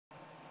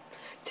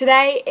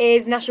Today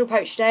is National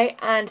Poetry Day,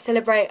 and to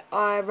celebrate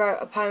I wrote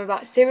a poem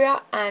about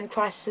Syria and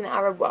crisis in the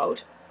Arab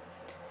world.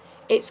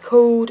 It's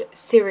called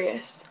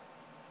Syrious.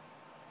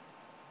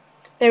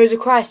 There is a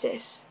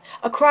crisis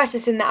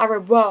in the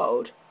Arab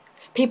world.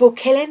 People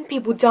killing,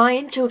 people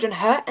dying, children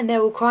hurt, and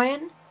they're all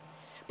crying.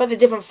 But the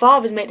different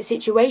fathers make the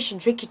situation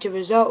tricky to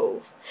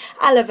resolve.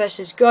 Allah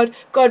versus God,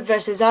 God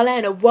versus Allah,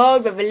 in a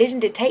world where religion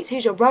dictates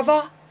who's your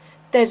brother.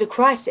 There's a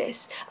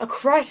crisis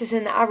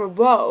in the Arab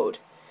world.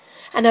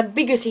 An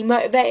ambiguously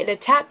motivated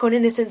attack on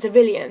innocent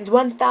civilians,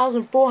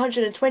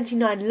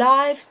 1,429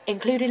 lives,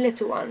 including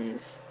little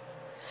ones.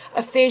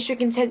 A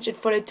fear-stricken tension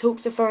followed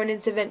talks of foreign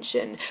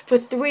intervention. For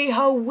 3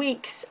 whole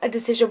weeks, a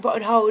decision put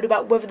on hold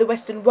about whether the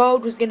Western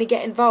world was going to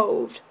get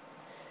involved.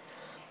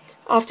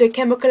 After a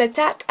chemical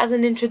attack as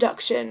an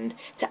introduction,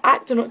 to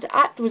act or not to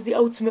act was the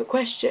ultimate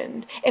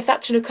question. If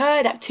action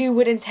occurred, Act 2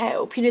 would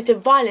entail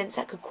punitive violence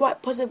that could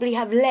quite possibly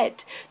have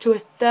led to a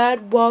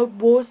Third World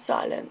War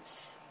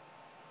silence.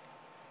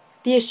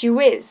 The issue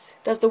is,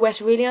 does the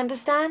West really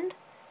understand?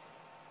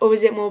 Or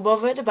is it more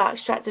bothered about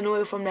extracting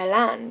oil from their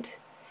land?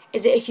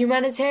 Is it a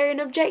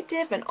humanitarian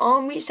objective, an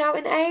arm reached out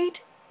in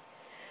aid?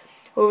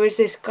 Or is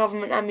this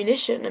government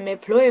ammunition a mere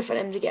ploy for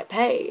them to get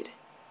paid?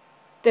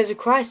 There's a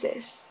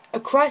crisis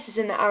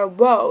in the Arab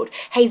world,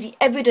 hazy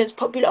evidence,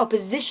 popular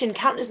opposition,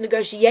 countless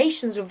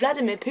negotiations with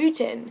Vladimir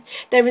Putin.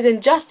 There is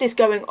injustice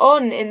going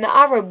on in the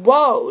Arab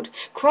world,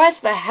 cries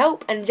for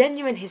help and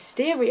genuine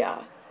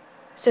hysteria.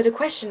 So the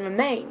question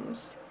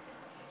remains,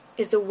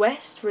 is the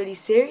West really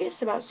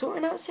serious about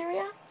sorting out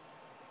Syria?